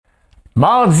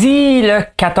Mardi, le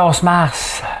 14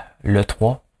 mars, le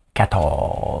 3,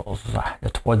 14, le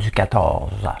 3 du 14.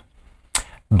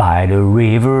 By the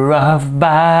river of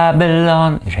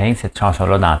Babylon. J'ai cette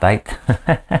chanson-là dans la tête.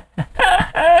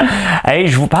 Hey,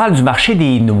 je vous parle du marché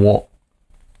des noix.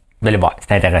 Vous allez voir,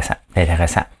 c'est intéressant, c'est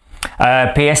intéressant.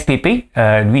 PSPP,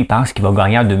 lui, il pense qu'il va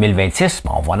gagner en 2026.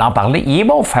 Bon, on va en parler. Il est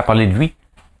bon de faire parler de lui.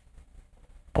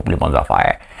 Pas pour les bonnes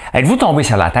affaires. Êtes-vous tombé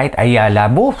sur la tête? Hey, à la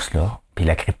bourse, là, puis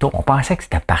la crypto, on pensait que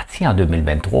c'était parti en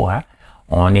 2023. Hein?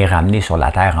 On est ramené sur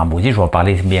la terre en bougie. Je vais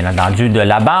parler, bien entendu, de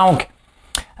la banque.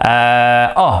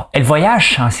 Elle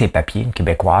voyage sans ses papiers, une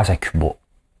Québécoise à Cuba.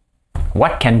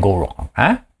 What can go wrong?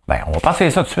 Hein? Ben, on va passer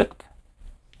ça tout de suite.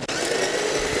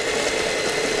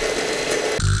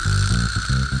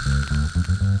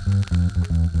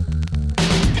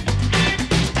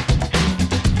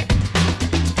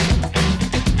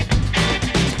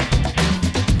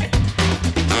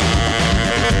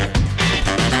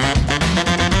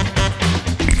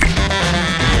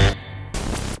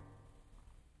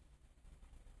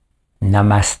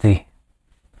 Namasté.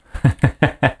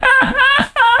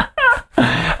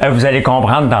 Vous allez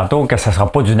comprendre tantôt que ce ne sera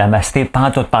pas du namasté,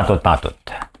 pantoute, pantoute,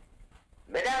 pantoute.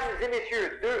 Mesdames et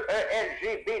messieurs,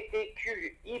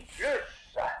 2ELGBTQI+,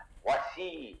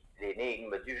 voici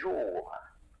l'énigme du jour.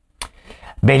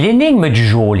 Ben, l'énigme du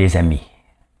jour, les amis.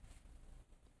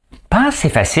 Pense c'est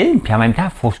facile, puis en même temps,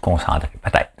 il faut se concentrer,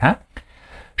 peut-être. Hein?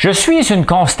 Je suis une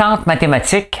constante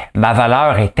mathématique, ma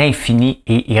valeur est infinie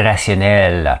et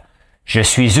irrationnelle. Je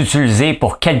suis utilisé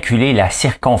pour calculer la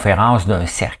circonférence d'un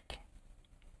cercle.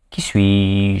 Qui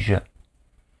suis-je?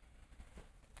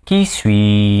 Qui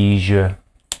suis-je?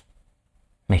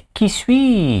 Mais qui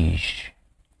suis-je?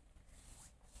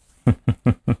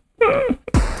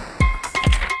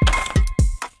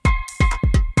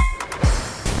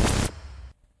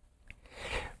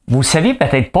 Vous le savez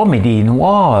peut-être pas, mais des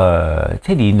noix,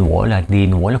 tu sais, des noix, là,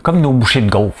 comme nos bouchées de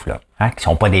gaufre, là, hein, qui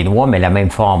sont pas des noix, mais la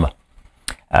même forme.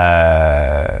 Il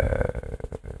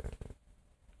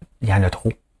y en a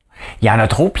trop. Il y en a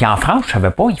trop. Puis en France, je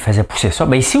savais pas, ils faisaient pousser ça.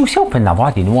 Ben ici aussi, on peut en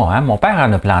avoir des noix. Hein? Mon père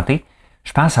en a planté.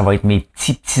 Je pense que ça va être mes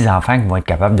petits-enfants qui vont être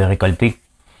capables de récolter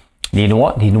des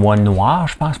noix noires,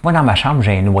 je pense. Moi, dans ma chambre,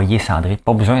 j'ai un noyer cendré.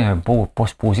 Pas besoin, pas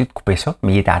supposé de couper ça,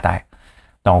 mais il est à terre.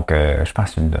 Donc, je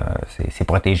pense que c'est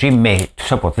protégé. Mais tout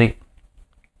ça pour dire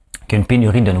qu'il y a une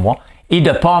pénurie de noix. Et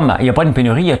de pommes. Il n'y a pas une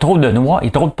pénurie, il y a trop de noix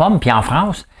et trop de pommes. Puis en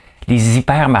France, les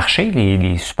hypermarchés,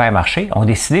 les supermarchés ont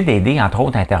décidé d'aider, entre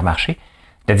autres, Intermarché,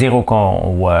 de dire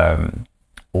pour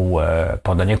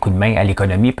donner un coup de main à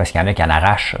l'économie, parce qu'il y en a qui en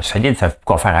arrachent solide, ça ne savent pas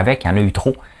quoi faire avec, il y en a eu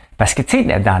trop. Parce que, tu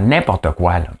sais, dans n'importe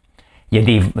quoi, là, il y a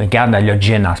des... Regarde le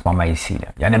gin en ce moment ici. Là.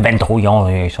 Il y en a ben trop. Ils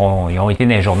ont été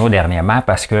dans les journaux dernièrement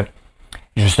parce que,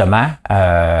 justement,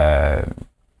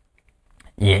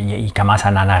 ils commencent à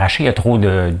en arracher. Il y a trop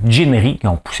de gineries qui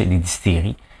ont poussé des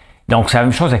distilleries. Donc, c'est la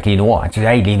même chose avec les noix. Tu dis,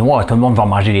 hey, les noix, tout le monde va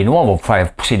manger des noix, on va faire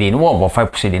pousser des noix, on va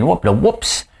faire pousser des noix. Puis là,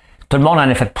 oups, tout le monde en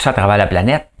a fait pousser à travers la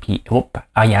planète. Puis, oups,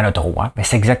 il y en a trop. Hein? Mais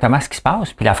c'est exactement ce qui se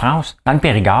passe. Puis la France, dans le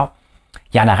Périgord,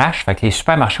 il en arrache. Fait que les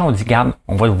supermarchés ont dit, garde,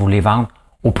 on va vous les vendre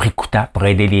au prix coûtant pour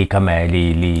aider les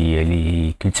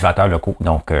cultivateurs locaux.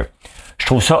 Donc, je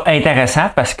trouve ça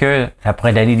intéressant parce que ça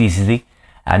pourrait donner des idées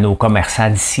à nos commerçants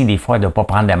d'ici, des fois, de ne pas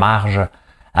prendre des marges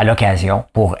à l'occasion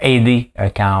pour aider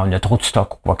quand on a trop de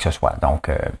stock ou quoi que ce soit. Donc,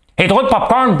 hey, trop de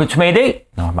popcorn, peux-tu m'aider?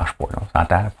 Non, ça marche pas, là. Ça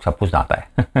entend, ça pousse dans la terre.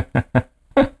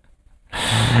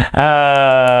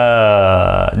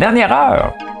 Dernière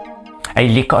heure. Hey,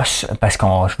 l'Écosse, parce que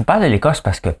je vous parle de l'Écosse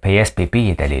parce que PSPP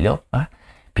est allé là. Hein?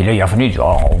 Puis là, il est revenu, il dit,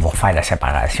 on va refaire la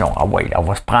séparation. Ah ouais, là, on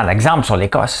va se prendre l'exemple sur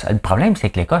l'Écosse. Le problème, c'est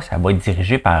que l'Écosse, elle va être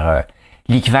dirigée par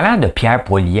l'équivalent de Pierre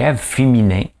Poilievre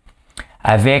féminin,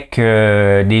 avec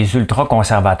des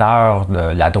ultra-conservateurs de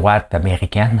la droite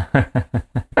américaine.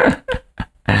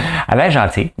 Elle est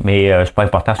gentille, mais c'est pas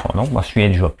important son nom, je m'en souviens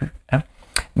déjà plus. Hein?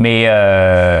 Mais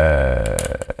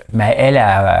elle,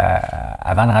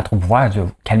 avant de rentrer au pouvoir, elle dit,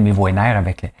 calmez-vous les nerfs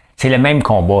avec... C'est le même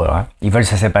combat. Hein? Ils veulent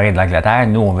se séparer de l'Angleterre,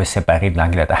 nous, on veut se séparer de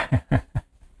l'Angleterre.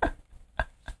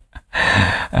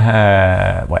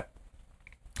 Ouais.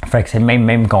 Fait que c'est le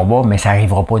même combat, mais ça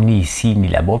n'arrivera pas ni ici ni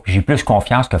là-bas. Puis j'ai plus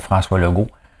confiance que François Legault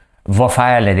va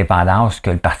faire l'indépendance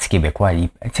que le Parti québécois. Il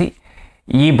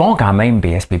est bon quand même,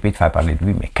 PSPP, de faire parler de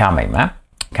lui, mais quand même, hein?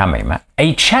 Quand même, hein?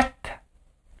 Hey, Chat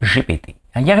GPT.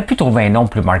 Il aurait pu trouver un nom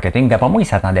plus marketing. D'après moi, il ne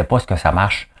s'attendait pas à ce que ça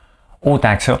marche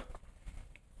autant que ça.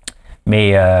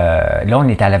 Mais là, on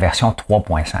est à la version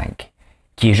 3.5,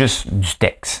 qui est juste du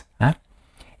texte. Hein?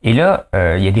 Et là,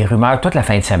 il y a des rumeurs toute la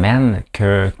fin de semaine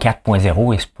que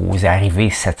 4.0 est supposé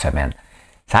arriver cette semaine.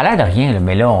 Ça a l'air de rien, là,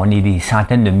 mais là, on est des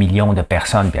centaines de millions de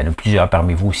personnes, puis il y en a plusieurs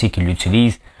parmi vous aussi qui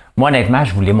l'utilisent. Moi, honnêtement,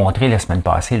 je vous l'ai montré la semaine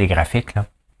passée, les graphiques, là.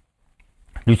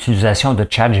 L'utilisation de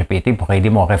ChatGPT pour aider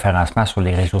mon référencement sur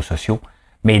les réseaux sociaux.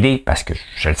 M'aider parce que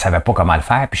je ne savais pas comment le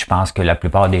faire, puis je pense que la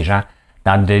plupart des gens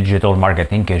dans le digital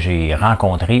marketing que j'ai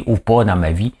rencontrés ou pas dans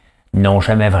ma vie n'ont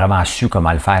jamais vraiment su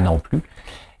comment le faire non plus.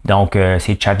 Donc,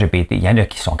 c'est ChatGPT. Il y en a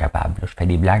qui sont capables. Là. Je fais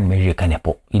des blagues, mais je les connais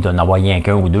pas. Il doit en avoir rien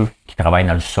qu'un ou deux qui travaillent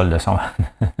dans le sol de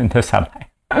de sa mère.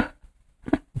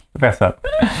 Personne.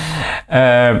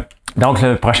 Donc,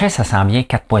 le prochain, ça s'en vient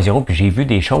 4.0, puis j'ai vu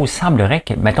des choses. Il semblerait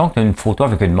que, mettons que tu as une photo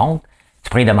avec une montre,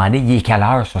 tu pourrais demander, il est quelle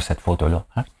heure sur cette photo-là?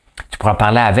 Hein? Tu pourras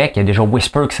parler avec, il y a déjà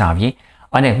Whisper qui s'en vient.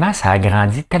 Honnêtement, ça a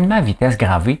grandi tellement à vitesse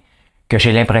gravée que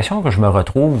j'ai l'impression que je me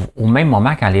retrouve au même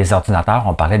moment quand les ordinateurs,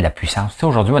 on parlait de la puissance. Tu sais,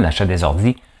 aujourd'hui, on achète des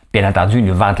ordis, bien entendu, ils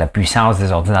nous vendent la puissance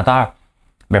des ordinateurs.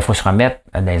 Mais il faut se remettre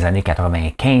dans les années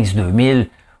 95-2000,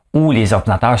 où les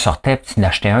ordinateurs sortaient, puis tu en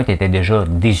achetais un, tu étais déjà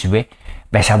désuet.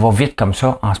 Ben ça va vite comme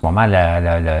ça en ce moment,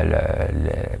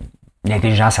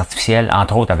 l'intelligence artificielle,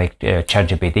 entre autres avec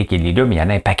ChatGPT qui est le leader, mais il y en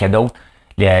a un paquet d'autres.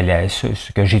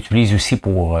 Ce que j'utilise aussi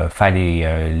pour faire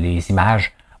les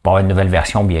images, va avoir une nouvelle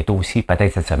version bientôt aussi,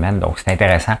 peut-être cette semaine. Donc, c'est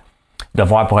intéressant de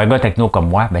voir pour un gars techno comme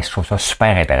moi, ben, je trouve ça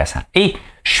super intéressant. Et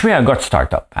je suis un gars de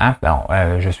start-up. Hein? Bon,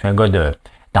 je suis un gars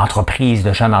d'entreprise,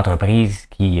 de jeune entreprise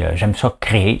qui j'aime ça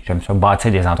créer, j'aime ça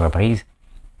bâtir des entreprises.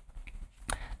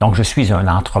 Donc, je suis un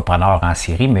entrepreneur en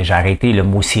série, mais j'ai arrêté le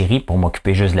mot série pour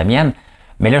m'occuper juste de la mienne.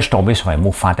 Mais là, je suis tombé sur un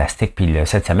mot fantastique. Puis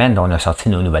cette semaine, on a sorti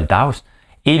nos nouvelles tasses.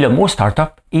 Et le mot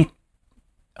start-up est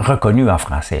reconnu en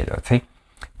français. Là, tu sais.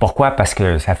 Pourquoi? Parce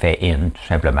que ça fait in, tout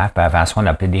simplement. Puis avant ça, on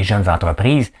appelait des jeunes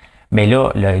entreprises. Mais là,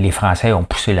 les Français ont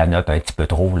poussé la note un petit peu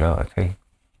trop. Là, tu sais.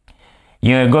 Il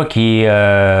y a un gars qui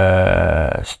est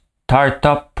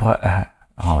start-up.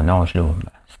 Oh non, je l'ai.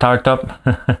 Start-up.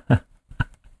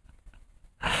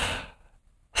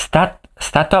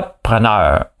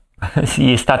 Start-up-preneur.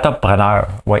 Il est start-up-preneur.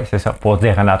 Oui, c'est ça, pour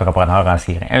dire un entrepreneur en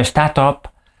série. Un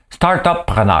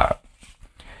start-up-preneur.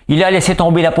 Il a laissé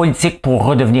tomber la politique pour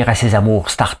redevenir à ses amours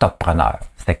start-up-preneur.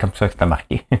 C'était comme ça que c'était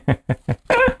marqué.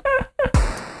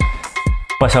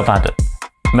 Pas ça pantoute.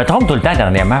 Je me trompe tout le temps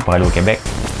dernièrement pour aller au Québec.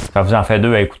 Ça vous en fait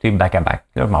deux à écouter back-à-back.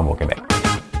 Là, je m'en vais au Québec.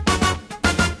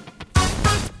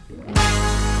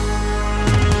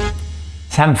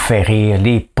 Ça me fait rire,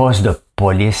 les postes de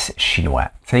police chinois.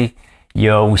 Tu sais, il y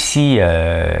a aussi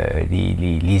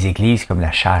les églises comme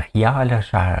la Charia, là,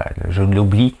 je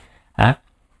l'oublie, hein,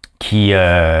 qui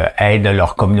aident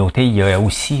leur communauté. Il y a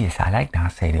aussi, ça a l'air que dans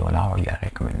Saint-Léonard, il y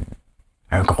aurait comme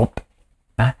un groupe.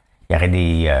 Hein? Il y aurait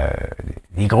des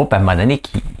groupes à un moment donné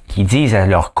qui disent à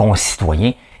leurs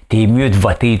concitoyens, t'es mieux de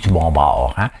voter du bon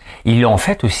bord. Hein? Ils l'ont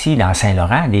fait aussi dans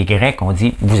Saint-Laurent. Les Grecs ont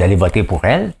dit, vous allez voter pour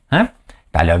elle. Hein?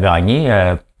 Elle a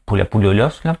gagné pour la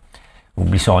Poulolos, là.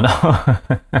 Oublie son nom.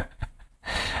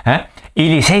 Hein? Et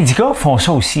les syndicats font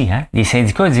ça aussi. Hein? Les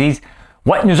syndicats disent,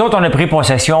 ouais, nous autres, on a pris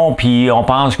possession, puis on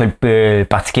pense que le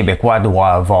Parti québécois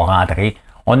va rentrer.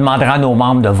 On demandera à nos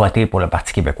membres de voter pour le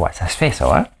Parti québécois. Ça se fait,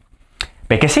 ça, hein?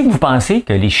 Ben, qu'est-ce que vous pensez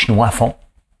que les Chinois font?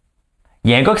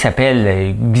 Il y a un gars qui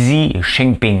s'appelle Xi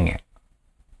Jinping.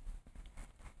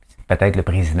 C'est peut-être le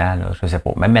président, là, je ne sais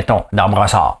pas. Mais mettons, dans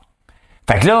Brossard.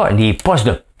 Fait que là, les postes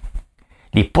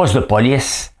de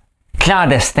police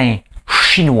clandestins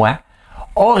chinois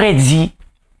auraient dit,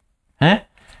 hein,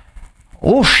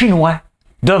 aux Chinois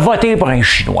de voter pour un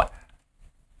Chinois.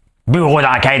 Bureau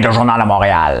d'enquête de Journal de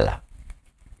Montréal.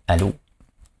 Allô?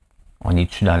 On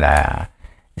est-tu dans la...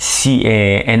 Si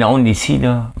and on ici,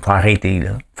 là, faut arrêter,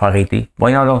 là. Faut arrêter.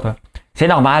 Voyons l'autre. C'est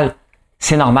normal.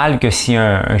 C'est normal que si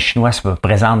un Chinois se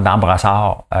présente dans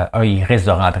Brossard, il risque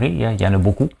de rentrer, hein, il y en a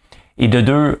beaucoup. Et de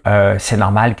deux, c'est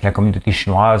normal que la communauté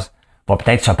chinoise va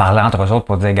peut-être se parler entre eux autres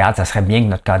pour dire, regarde, ça serait bien que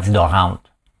notre candidat rentre.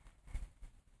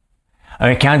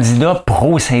 Un candidat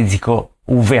pro-syndicat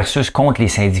ou versus contre les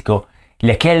syndicats.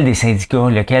 Lequel des syndicats,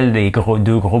 lequel des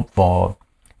deux groupes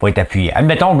va être appuyé?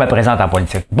 Admettons que je me présente en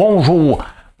politique. Bonjour,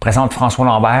 je présente François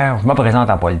Lambert, je me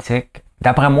présente en politique.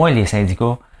 D'après moi, les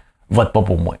syndicats votent pas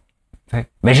pour moi. T'sais.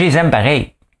 Mais je les aime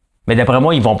pareil. Mais d'après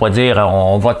moi, ils vont pas dire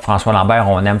on vote François Lambert,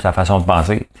 on aime sa façon de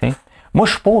penser. T'sais. Moi,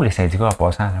 je suis pour les syndicats en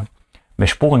passant, là. Mais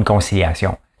je suis pour une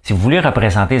conciliation. Si vous voulez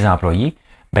représenter les employés,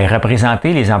 ben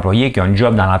représentez les employés qui ont un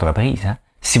job dans l'entreprise. Hein.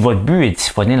 Si votre but est de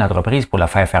siphonner l'entreprise pour la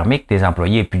faire fermer, que tes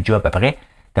employés n'aient plus de job après,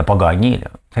 t'as pas gagné.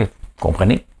 Là. Vous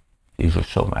comprenez? C'est juste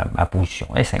ça, ma position.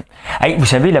 C'est simple. Hey, vous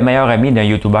savez, le meilleur ami d'un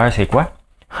YouTuber, c'est quoi?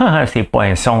 C'est pas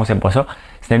un son, c'est pas ça.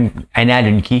 C'est un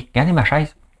Allen-Key. Regardez ma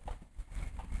chaise.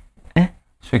 Hein?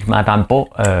 Ceux qui m'entendent pas,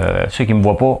 ceux qui me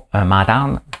voient pas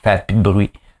m'entendent, fait plus de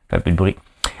bruit. Fait plus de bruit.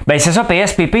 Ben c'est ça,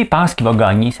 PSPP pense qu'il va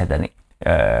gagner cette année.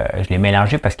 Je l'ai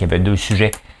mélangé parce qu'il y avait deux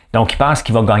sujets. Donc, il pense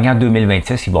qu'il va gagner en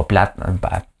 2026, il va plate.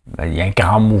 Il y a un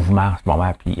grand mouvement en ce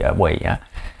moment. Puis, ouais, hein.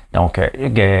 Donc,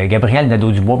 Gabriel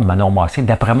Nadeau-Dubois et Manon Massé,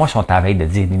 d'après moi, sont à la veille de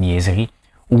dire des niaiseries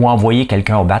ou envoyer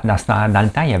quelqu'un au bat. Dans le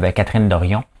temps, il y avait Catherine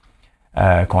Dorion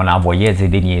qu'on envoyait dire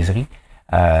des niaiseries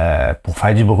pour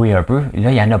faire du bruit un peu.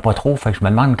 Là, il n'y en a pas trop. Fait que je me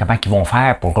demande comment ils vont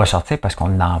faire pour ressortir parce qu'on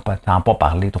n'en a pas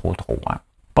parlé trop. Hein.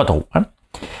 Pas trop. Hein?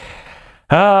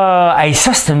 Hey,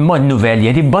 ça, c'est une bonne nouvelle. Il y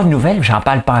a des bonnes nouvelles, j'en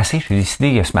parle pas assez. J'ai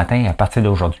décidé ce matin, à partir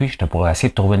d'aujourd'hui, je pourrais essayer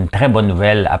de trouver une très bonne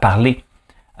nouvelle à parler.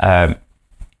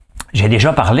 J'ai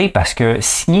déjà parlé parce que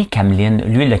signer Cameline,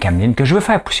 l'huile de Cameline, que je veux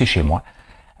faire pousser chez moi,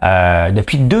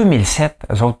 depuis 2007,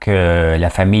 eux autres que la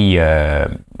famille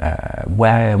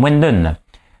Winden,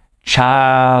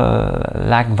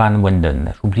 Charles Van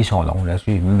Winden, j'oublie son nom, là,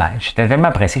 j'étais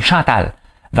tellement pressé, Chantal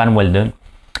Van Winden.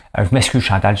 Je m'excuse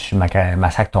Chantal, je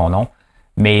massacre ton nom.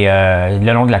 Mais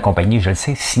le nom de la compagnie, je le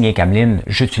sais, signé Cameline,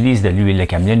 j'utilise de l'huile de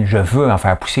Cameline, je veux en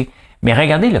faire pousser. Mais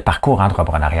regardez le parcours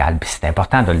entrepreneurial, puis c'est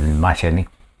important de le mentionner.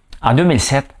 En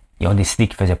 2007, ils ont décidé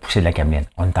qu'ils faisaient pousser de la Cameline.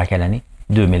 On est en quelle année?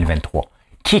 2023.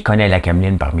 Qui connaît la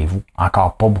Cameline parmi vous?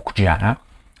 Encore pas beaucoup de gens, hein?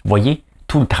 Voyez,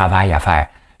 tout le travail à faire.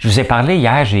 Je vous ai parlé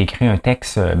hier, j'ai écrit un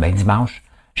texte, dimanche,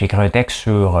 j'ai écrit un texte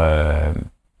sur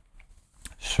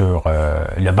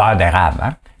le beurre d'érable,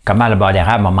 hein? Comment le beurre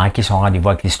d'érable a manqué son rendez-vous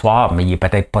avec l'histoire, mais il est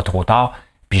peut-être pas trop tard.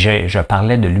 Puis je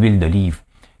parlais de l'huile d'olive.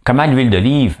 Comment l'huile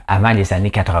d'olive, avant les années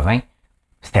 80,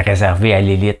 c'était réservé à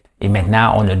l'élite. Et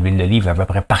maintenant, on a de l'huile d'olive à peu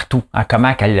près partout. Hein?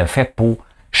 Comment qu'elle l'a fait pour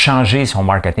changer son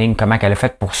marketing? Comment qu'elle a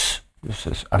fait pour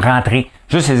rentrer?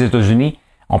 Juste les États-Unis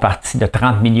ont parti de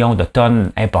 30 millions de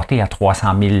tonnes importées à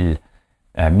 300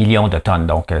 000 millions de tonnes.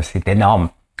 Donc, c'est énorme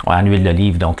en huile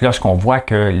d'olive. Donc, lorsqu'on voit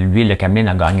que l'huile de Cameline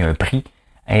a gagné un prix,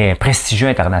 prestigieux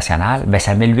international, ben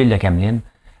ça met l'huile de Cameline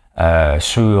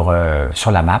sur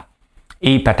la map.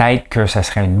 Et peut-être que ce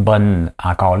serait une bonne,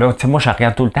 encore là, tu sais, moi je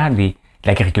regarde tout le temps de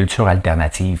l'agriculture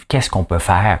alternative. Qu'est-ce qu'on peut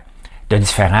faire de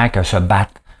différent que se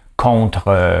battre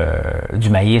contre du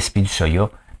maïs puis du soya?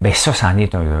 Ben ça, c'en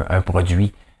est un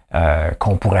produit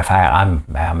qu'on pourrait faire.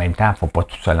 En même temps, il ne faut pas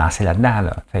tout se lancer là-dedans.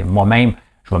 Là. Moi-même,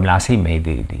 je vais me lancer, mais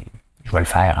je vais le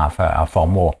faire en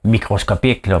format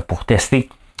microscopique là, pour tester.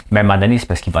 Mais à un moment donné, c'est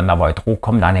parce qu'il va en avoir trop,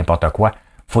 comme dans n'importe quoi.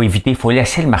 Il faut éviter, il faut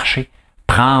laisser le marché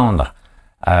prendre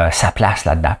sa place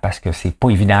là-dedans, parce que c'est pas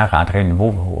évident de rentrer un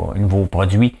nouveau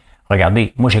produit.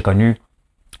 Regardez, moi j'ai connu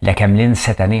la Cameline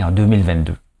cette année, en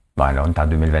 2022. Bon, là, on est en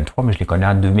 2023, mais je l'ai connu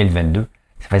en 2022.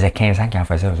 Ça faisait 15 ans qu'ils en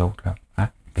faisaient, eux autres. Là, hein?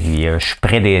 Puis je suis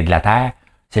près de la terre.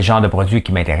 C'est le genre de produit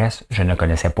qui m'intéresse. Je ne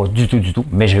connaissais pas du tout,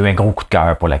 mais j'ai eu un gros coup de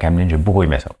cœur pour la Cameline. J'ai beaucoup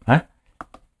aimé ça. Hein?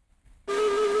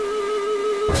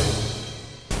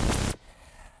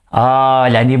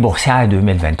 L'année boursière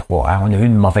 2023. Hein? On a eu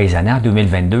une mauvaise année en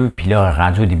 2022, puis là,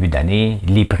 rendu au début d'année,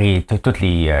 les prix, toutes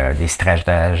les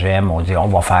stratagèmes, on dit on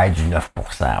va faire du 9%,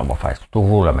 on va faire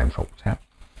toujours la même chose.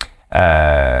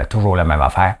 Hein? Toujours la même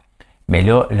affaire. Mais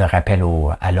là, le rappel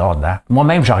à l'ordre. Hein?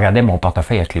 Moi-même, je regardais mon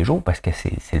portefeuille à tous les jours parce que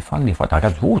c'est le fun. Des fois, tu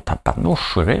regardes, t'as pas de je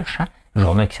suis riche. Hein? Une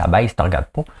journée qui s'abaisse, tu regardes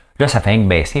pas. Là, ça fait rien que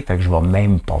baisser, fait que je vais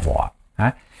même pas voir.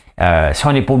 Hein? Si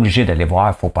on n'est pas obligé d'aller voir, il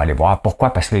ne faut pas aller voir.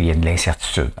 Pourquoi? Parce qu'il y a de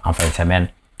l'incertitude. En fin de semaine,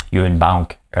 il y a une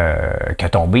banque qui a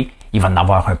tombé. Il va en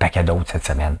avoir un paquet d'autres cette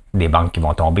semaine. Des banques qui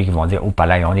vont tomber, qui vont dire « Oh,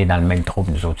 palais, on est dans le même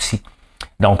trouble, nous autres aussi. »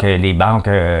 Donc, les banques,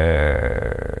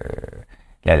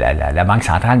 la Banque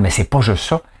centrale, mais c'est pas juste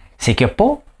ça. C'est que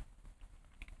pas...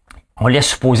 On laisse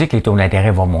supposer que les taux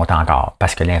d'intérêt vont monter encore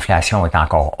parce que l'inflation est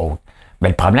encore haute. Mais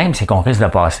le problème, c'est qu'on risque de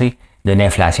passer d'une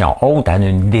inflation haute à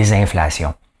une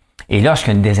désinflation. Et lorsqu'il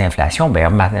y a une désinflation,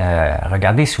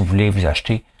 regardez si vous voulez vous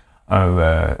acheter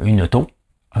une auto.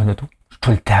 Un auto? Je suis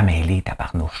tout le temps mêlé,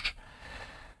 tabarnouche.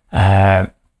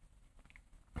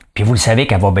 Puis vous le savez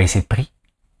qu'elle va baisser de prix.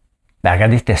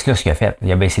 Regardez Tesla, ce qu'il a fait.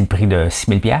 Il a baissé le prix de 6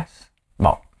 000 $.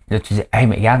 Bon, là tu dis, hey,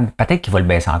 mais regarde, peut-être qu'il va le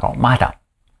baisser encore. Mais attends.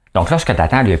 Donc lorsque tu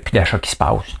attends, il n'y a plus d'achat qui se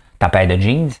passe. Ta paire de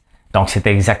jeans. Donc c'est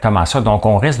exactement ça. Donc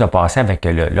on risque de passer avec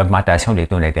l'augmentation des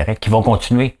taux d'intérêt qui vont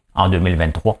continuer en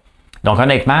 2023. Donc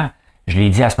honnêtement, je l'ai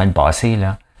dit la semaine passée,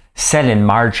 là, sell in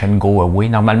March and go away.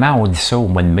 Normalement, on dit ça au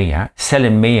mois de mai. Hein? Sell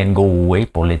in May and go away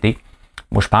pour l'été.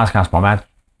 Moi, je pense qu'en ce moment,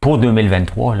 pour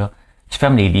 2023, là, tu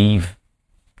fermes les livres,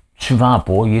 tu vends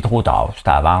pas, il est trop tard, c'est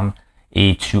à vendre,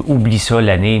 et tu oublies ça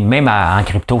l'année. Même en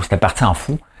crypto, c'était parti en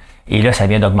fou. Et là, ça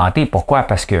vient d'augmenter. Pourquoi?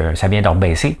 Parce que ça vient de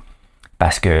rebaisser.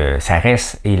 Parce que ça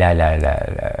reste, et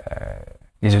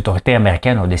les autorités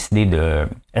américaines ont décidé de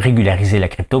régulariser la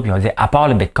crypto, puis ils ont dit, à part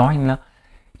le Bitcoin, là,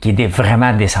 qui est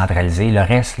vraiment décentralisé, le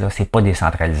reste, là, c'est pas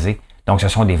décentralisé. Donc, ce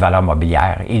sont des valeurs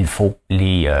mobilières. Il faut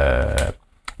les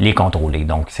les contrôler.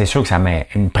 Donc, c'est sûr que ça met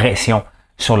une pression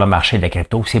sur le marché de la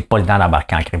crypto. C'est pas le temps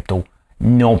d'embarquer en crypto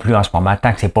non plus en ce moment,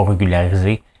 tant que c'est pas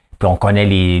régularisé, puis on connaît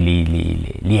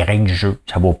les règles du jeu,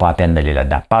 ça vaut pas la peine d'aller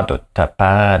là-dedans. Pas tout.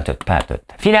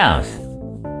 Finance.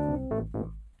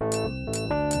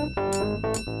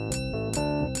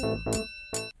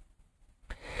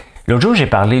 L'autre jour, j'ai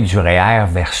parlé du REER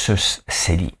versus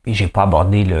CELI. Et j'ai pas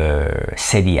abordé le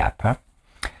CELI App. Hein.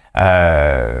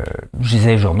 Je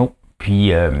lisais les journaux,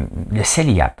 puis le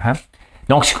CELI App. Hein.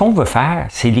 Donc, ce qu'on veut faire,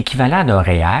 c'est l'équivalent d'un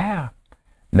REER,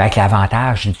 mais avec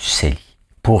l'avantage du CELI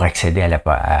pour accéder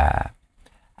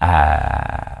à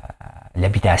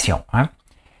l'habitation. Hein.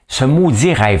 Ce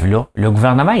maudit rêve-là, le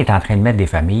gouvernement est en train de mettre des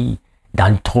familles dans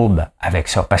le trouble avec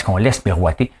ça, parce qu'on laisse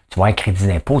miroiter. Tu vas avoir un crédit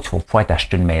d'impôt, tu vas pouvoir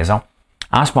t'acheter une maison.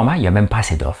 En ce moment, il n'y a même pas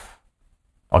assez d'offres.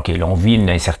 OK, là, on vit une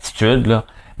incertitude, là,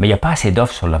 mais il n'y a pas assez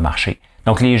d'offres sur le marché.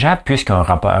 Donc, les gens, puisqu'il y a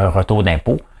un retour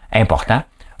d'impôt important,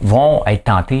 vont être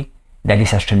tentés d'aller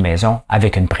s'acheter une maison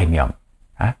avec une premium.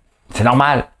 Hein? C'est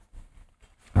normal.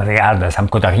 Regarde, ça ne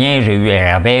me coûte rien, j'ai eu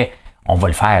un rabais, on va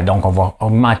le faire. Donc, on va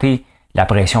augmenter la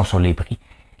pression sur les prix.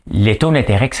 Les taux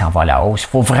d'intérêt qui s'en vont à la hausse, il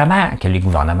faut vraiment que les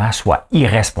gouvernements soient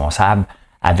irresponsables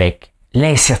avec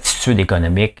l'incertitude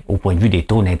économique au point de vue des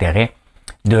taux d'intérêt,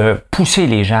 de pousser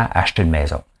les gens à acheter une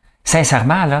maison.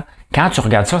 Sincèrement, là, quand tu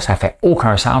regardes ça, ça fait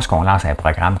aucun sens qu'on lance un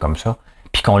programme comme ça,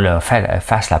 puis qu'on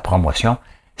fasse la promotion.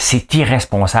 C'est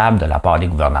irresponsable de la part des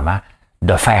gouvernements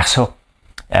de faire ça.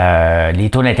 Les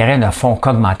taux d'intérêt ne font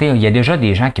qu'augmenter. Il y a déjà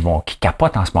des gens qui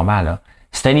capotent en ce moment. Là.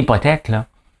 C'est une hypothèque, là,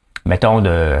 mettons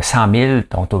de 100 000,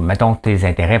 mettons que tes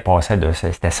intérêts passaient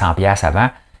c'était 100 piastres avant,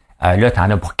 là, tu en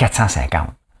as pour 450.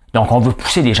 Donc, on veut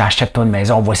pousser les gens, achète-toi une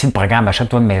maison, voici le programme,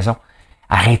 achète-toi une maison.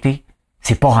 Arrêtez,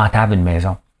 c'est pas rentable une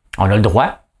maison. On a le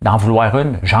droit d'en vouloir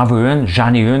une, j'en veux une,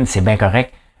 j'en ai une, c'est bien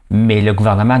correct, mais le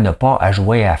gouvernement n'a pas à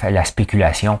jouer à faire la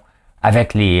spéculation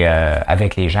avec les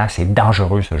gens, c'est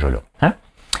dangereux ce jeu-là. Hein?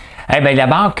 Eh bien, la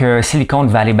banque Silicon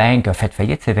Valley Bank a fait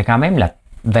faillite, c'était quand même la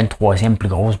 23e plus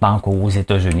grosse banque aux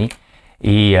États-Unis.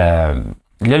 Et là,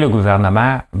 le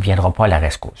gouvernement ne viendra pas à la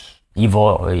rescousse. Il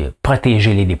va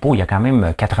protéger les dépôts. Il y a quand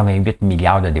même 88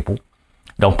 milliards de dépôts.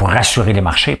 Donc, pour rassurer les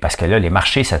marchés, parce que là, les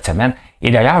marchés cette semaine, et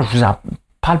d'ailleurs, je vous en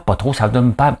parle pas trop, ça ne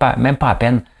donne même pas la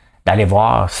peine d'aller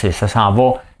voir, ça s'en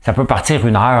va, ça peut partir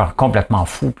une heure complètement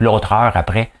fou, puis l'autre heure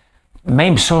après.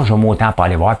 Même ça, je m'autant pas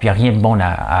aller voir, puis il n'y a rien de bon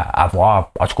à voir.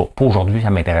 En tout cas, pour aujourd'hui,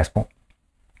 ça ne m'intéresse pas.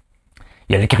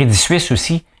 Il y a le Crédit Suisse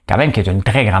aussi, quand même, qui est une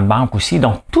très grande banque aussi.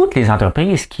 Donc, toutes les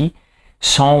entreprises qui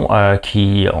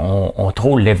ont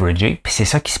trop leveragé, puis c'est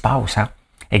ça qui se passe. Hein?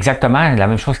 Exactement la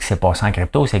même chose qui s'est passé en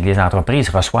crypto, c'est que les entreprises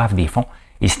reçoivent des fonds.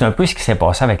 Et c'est un peu ce qui s'est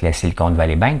passé avec la Silicon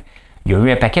Valley Bank. Il y a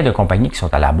eu un paquet de compagnies qui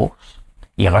sont à la bourse.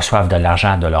 Ils reçoivent de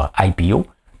l'argent de leur IPO,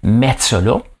 mettent ça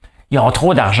là. Ils ont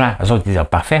trop d'argent. Eux autres, ils disent,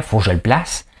 parfait, il faut que je le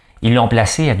place. Ils l'ont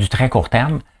placé à du très court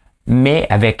terme, mais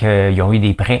ils ont eu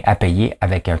des prêts à payer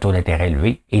avec un taux d'intérêt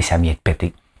élevé et ça vient de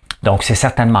péter. Donc, c'est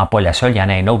certainement pas la seule. Il y en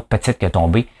a une autre petite qui a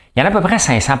tombé. Il y en a à peu près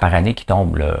 500 par année qui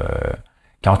tombent,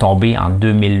 qui ont tombé en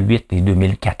 2008 et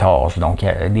 2014. Donc, il y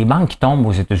a des banques qui tombent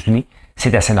aux États-Unis.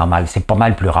 C'est assez normal. C'est pas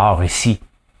mal plus rare ici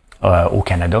au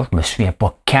Canada. Je me souviens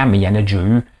pas quand, mais il y en a déjà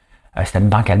eu. C'était une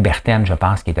banque albertaine, je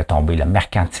pense, qui était tombée. Le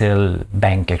Mercantile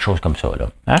Bank, quelque chose comme ça. Là.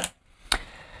 Hein?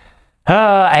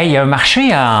 Il y a un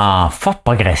marché en forte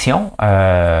progression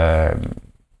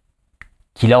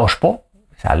qui lâche pas.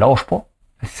 Ça lâche pas.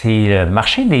 C'est le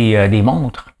marché des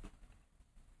montres.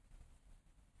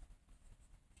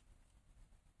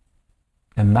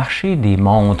 Le marché des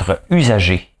montres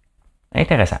usagées.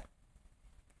 Intéressant.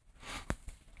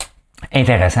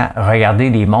 Intéressant. Regardez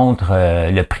les montres,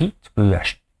 le prix. Tu peux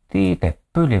acheter un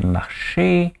peu les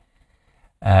marchés.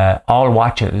 All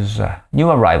Watches, New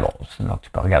Arrivals. Donc, tu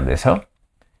peux regarder ça.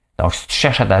 Donc, si tu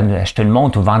cherches à acheter une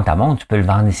montre ou vendre ta montre, tu peux le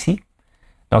vendre ici.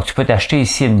 Donc, tu peux t'acheter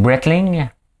ici une Breitling.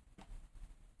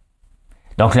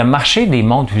 Donc, le marché des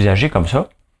montres usagées comme ça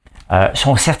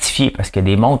sont certifiés parce que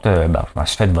des montres, je m'en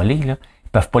suis fait voler, là,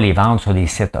 ils ne peuvent pas les vendre sur des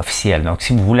sites officiels. Donc,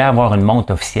 si vous voulez avoir une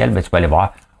montre officielle, tu peux aller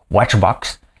voir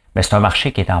Watchbox. Mais c'est un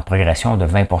marché qui est en progression de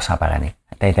 20% par année.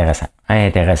 C'est intéressant.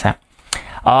 Intéressant.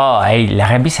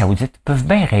 L'Arabie Saoudite peuvent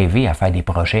bien rêver à faire des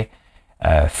projets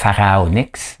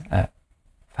pharaonesques.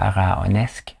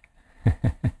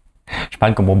 Je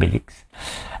parle comme Obélix.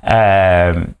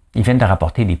 Ils viennent de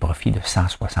rapporter des profits de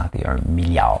 161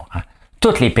 milliards. Hein.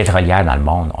 Toutes les pétrolières dans le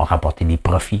monde ont rapporté des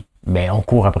profits, mais on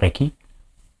court après qui?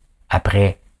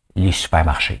 Après les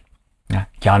supermarchés. Hein,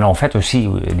 qui en ont fait aussi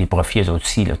des profits, eux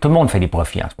aussi. Là. Tout le monde fait des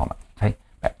profits en ce moment. Ben,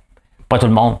 pas tout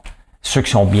le monde, ceux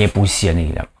qui sont bien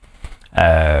positionnés.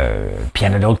 Puis il y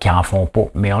en a d'autres qui en font pas.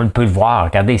 Mais on peut le voir.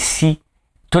 Regardez, si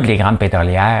toutes les grandes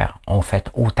pétrolières ont fait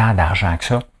autant d'argent que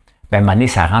ça. Ben, à un moment donné,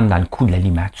 ça rentre dans le coût de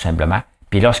l'aliment, tout simplement.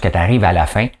 Puis lorsque tu arrives à la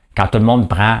fin, quand tout le monde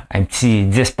prend un petit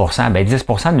 10%, ben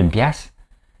 10% d'une pièce,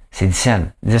 c'est 10 cents.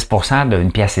 10%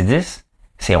 d'une pièce et 10,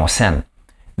 c'est 11 cents.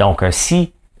 Donc,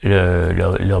 si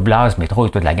l'Oblast, Métro et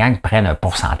toute la gang prennent un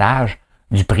pourcentage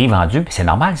du prix vendu, c'est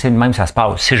normal, c'est de même ça se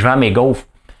passe. Si je vends mes gaufres,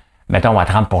 mettons à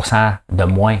 30% de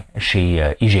moins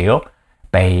chez IGA,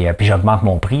 ben, puis j'augmente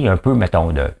mon prix un peu,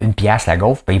 mettons, de 1 pièce la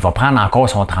gaufre, ben, il va prendre encore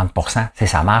son 30%. C'est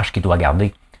sa marge qu'il doit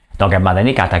garder. Donc, à un moment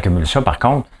donné, quand tu accumules ça, par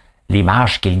contre, les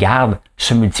marges qu'ils gardent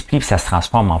se multiplient et ça se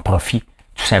transforme en profit,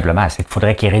 tout simplement. C'est qu'il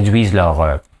faudrait qu'ils réduisent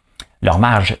leur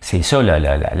marge. C'est ça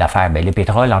l'affaire. Ben, les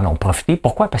pétroles en ont profité.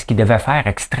 Pourquoi? Parce qu'ils devaient faire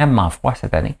extrêmement froid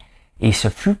cette année. Et ce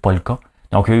fut pas le cas.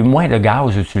 Donc, il y a eu moins de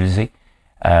gaz utilisé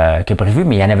que prévu,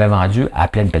 mais il y en avait vendu à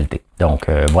pleine pelletée. Donc,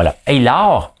 voilà. Et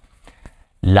l'or,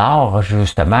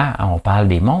 justement, on parle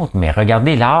des montres, mais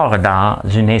regardez l'or dans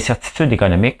une incertitude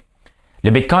économique. Le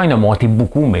Bitcoin a monté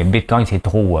beaucoup, mais le Bitcoin, c'est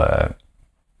trop...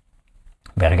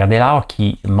 ben, regardez l'or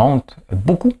qui monte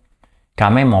beaucoup.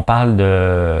 Quand même, on parle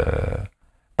de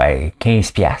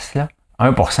 15 piastres, là.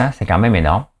 1%, c'est quand même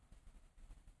énorme.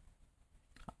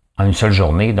 En une seule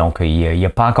journée, donc il n'y a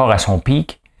pas encore à son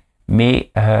pic,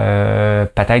 mais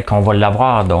peut-être qu'on va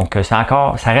l'avoir. Donc, ça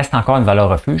reste encore une valeur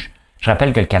refuge. Je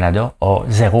rappelle que le Canada a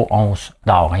 0,11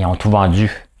 d'or. Ils ont tout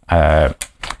vendu.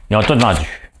 Ils ont tout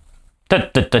vendu.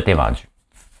 Tout est vendu.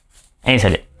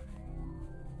 Insolite.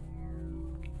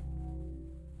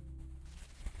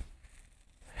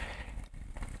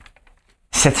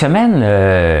 Cette semaine,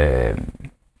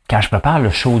 quand je prépare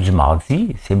le show du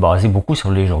mardi, c'est basé beaucoup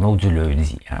sur les journaux du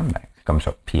lundi. Hein? Ben, c'est comme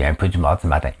ça. Puis un peu du mardi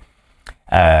matin.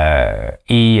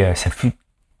 Ça fut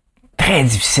très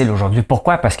difficile aujourd'hui.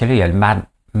 Pourquoi? Parce que là, il y a le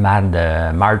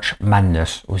March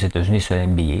Madness aux États-Unis sur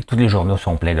l'NBA. Tous les journaux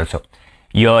sont pleins de ça.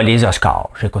 Il y a les Oscars.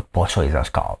 J'écoute pas ça, les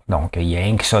Oscars. Donc, il y a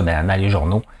rien que ça dans les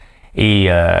journaux. Et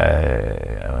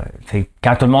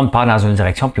quand tout le monde part dans une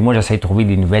direction, puis moi, j'essaie de trouver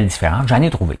des nouvelles différentes. J'en ai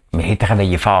trouvé. Mais j'ai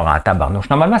travaillé fort en tabarnouche.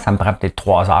 Normalement, ça me prend peut-être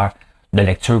 3 heures de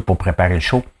lecture pour préparer le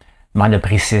show. M'en a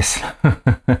pris 6.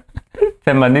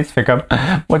 À un moment donné, tu fais comme,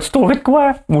 vas-tu trouver de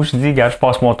quoi? Moi, je dis, gars, je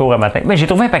passe mon tour un matin. Mais j'ai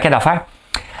trouvé un paquet d'affaires.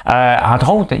 Entre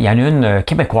autres, il y en a une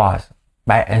québécoise.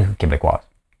 Québécoise.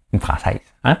 Une française.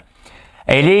 Hein?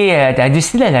 Elle a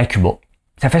décidé d'aller à Cuba.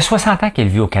 Ça fait 60 ans qu'elle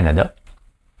vit au Canada.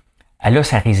 Elle a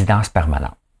sa résidence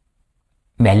permanente.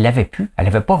 Mais elle l'avait plus. Elle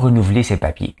n'avait pas renouvelé ses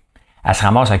papiers. Elle se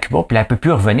ramasse à Cuba, puis là, elle ne peut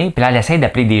plus revenir. Puis là, elle essaie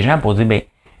d'appeler des gens pour dire, ben,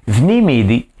 venez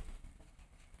m'aider.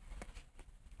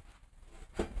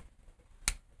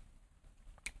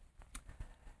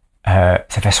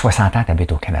 Ça fait 60 ans que tu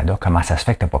habites au Canada. Comment ça se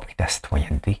fait que tu n'as pas pris ta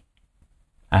citoyenneté?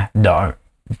 Hein? D'un,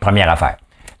 première affaire.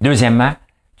 Deuxièmement,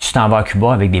 tu t'en vas à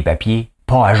Cuba avec des papiers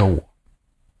pas à jour.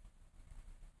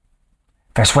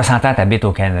 Ça fait 60 ans que tu habites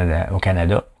au Canada,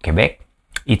 au Québec,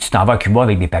 et tu t'en vas à Cuba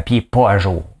avec des papiers pas à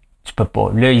jour. Tu peux pas.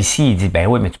 Là, ici, il dit, ben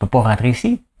oui, mais tu peux pas rentrer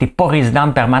ici. Tu n'es pas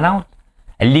résidente permanente.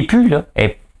 Elle l'est plus, là.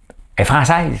 Elle est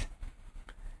française.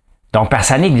 Donc,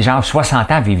 personne que les gens 60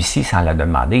 ans vivent ici sans la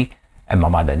demander à un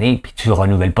moment donné, puis tu ne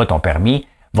renouvelles pas ton permis,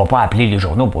 va pas appeler les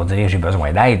journaux pour dire j'ai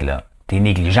besoin d'aide, là. Tu es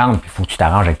négligente, puis il faut que tu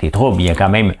t'arranges avec tes troubles. Il y a quand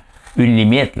même une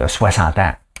limite, là, 60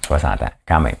 ans. 60 ans,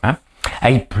 quand même, hein?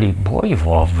 Hey, Playboy, il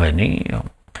va revenir.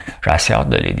 J'ai assez hâte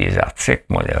de lire des articles,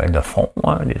 moi, de fond,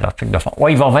 hein, des articles de fond.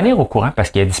 Ouais, il va revenir au courant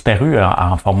parce qu'il a disparu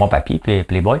en format papier,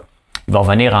 Playboy. Il va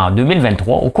revenir en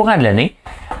 2023, au courant de l'année,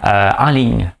 en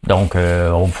ligne. Donc,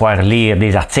 on va pouvoir lire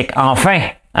des articles, enfin,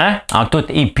 hein, en toute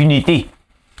impunité.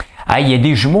 Hey, il y a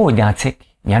des jumeaux identiques.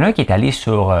 Il y en a un qui est allé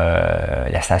sur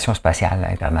la Station spatiale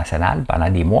internationale pendant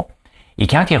des mois. Et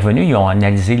quand il est revenu, ils ont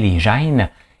analysé les gènes.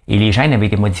 Et les gènes avaient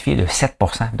été modifiés de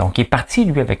 7%. Donc, il est parti,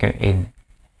 lui, avec un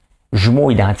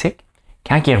jumeau identique.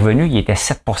 Quand il est revenu, il était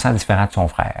 7% différent de son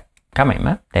frère. Quand même,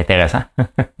 hein? C'est intéressant.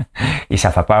 Et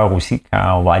ça fait peur aussi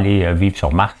quand on va aller vivre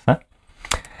sur Mars. Hein?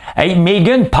 Hey,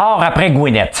 Meghan part après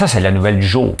Gwyneth. Ça, c'est la nouvelle du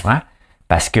jour. Hein?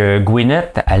 Parce que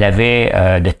Gwyneth, elle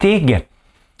avait de Tig.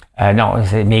 Non,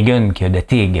 c'est Meghan qui a de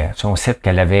Tig. Son site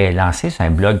qu'elle avait lancé, c'est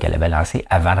un blog qu'elle avait lancé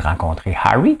avant de rencontrer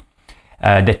Harry.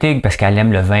 De Tig, parce qu'elle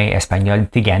aime le vin espagnol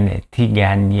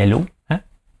Tiganiello. Hein?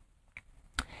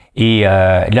 Et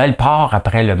là, elle part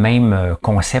après le même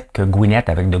concept que Gwyneth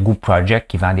avec The Goop Project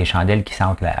qui vend des chandelles qui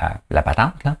sentent la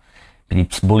patente. Là. Puis des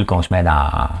petites boules qu'on se met dans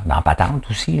la patente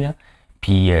aussi. Là.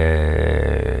 Puis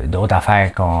d'autres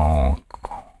affaires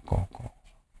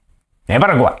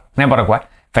N'importe quoi.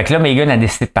 Fait que là, Meghan a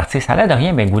décidé de partir. Ça a l'air de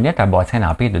rien, mais Gwyneth a bâti un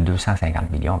empire de 250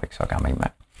 millions avec ça quand même. Hein?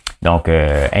 Donc,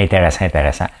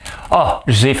 intéressant.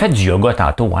 Je vous ai fait du yoga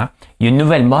tantôt. Hein? Il y a une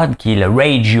nouvelle mode qui est le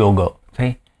Rage Yoga. Tu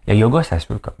sais, le yoga, ça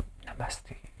se veut comme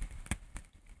Namasté.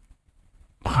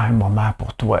 Prends un moment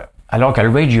pour toi. Alors que le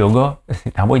rage yoga,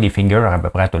 t'envoies des fingers à peu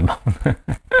près à tout le monde.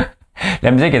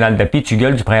 La musique est dans le tapis, tu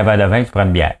gueules, tu prends un verre de vin, tu prends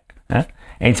une bière. Hein?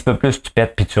 Un petit peu plus, tu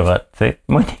pètes puis tu rotes. T'sais.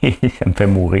 Moi, ça me fait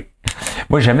mourir.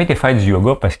 Moi, j'ai jamais été faire du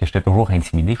yoga parce que j'étais toujours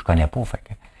intimidé, je connais pas. Fait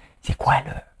que, c'est quoi,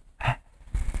 là? Hein?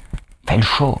 Fais le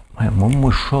chat. Moi,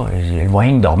 le chat, je le vois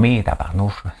rien que dormir,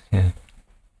 tabarnouche.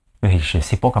 Je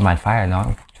sais pas comment le faire, là. Faut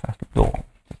que tu fasses le dos.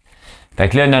 Fait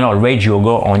que là, non, le rage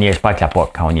yoga, on n'y est pas avec la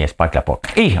POC. On n'y est pas avec la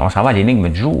POC. Et on s'en va à l'énigme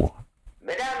du jour.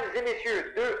 Mesdames et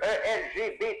messieurs,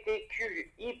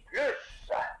 2LGBTQI+,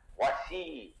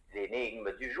 voici l'énigme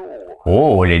du jour.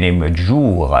 Oh, l'énigme du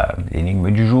jour.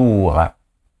 L'énigme du jour.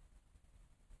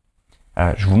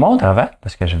 Je vous montre avant,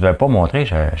 parce que je ne devais pas montrer,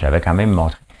 j'avais quand même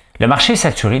montré. Le marché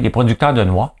saturé des producteurs de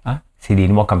noix, hein, c'est des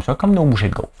noix comme ça, comme nos bouchées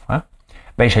de gaufres. Hein.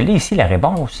 Ben, je lis ici la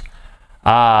réponse.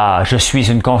 Ah, je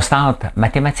suis une constante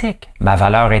mathématique. Ma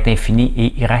valeur est infinie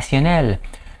et irrationnelle.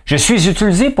 Je suis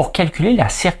utilisé pour calculer la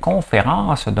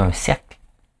circonférence d'un cercle.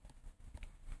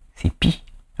 C'est pi.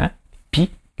 Hein?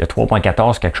 Pi, il y a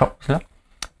 3,14 quelque chose, là.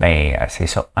 Ben, c'est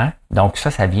ça. Hein? Donc,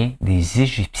 ça vient des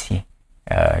Égyptiens.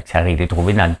 Ça a été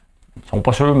trouvé dans... Ils sont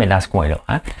pas sûrs, mais dans ce coin-là.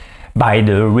 Hein? By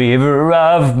the river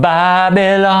of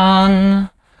Babylon,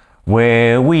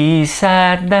 where we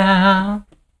sat down.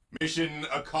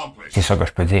 C'est ça que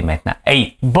je peux dire maintenant.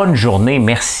 Hey, bonne journée.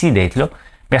 Merci d'être là.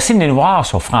 Merci de venir nous voir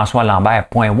sur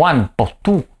françoislambert.one pour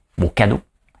tous vos cadeaux.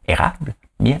 Érable,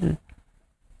 miel,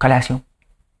 collation,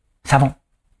 savon.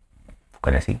 Vous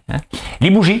connaissez, hein? Les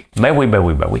bougies. Ben oui.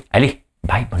 Allez,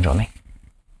 bye, bonne journée.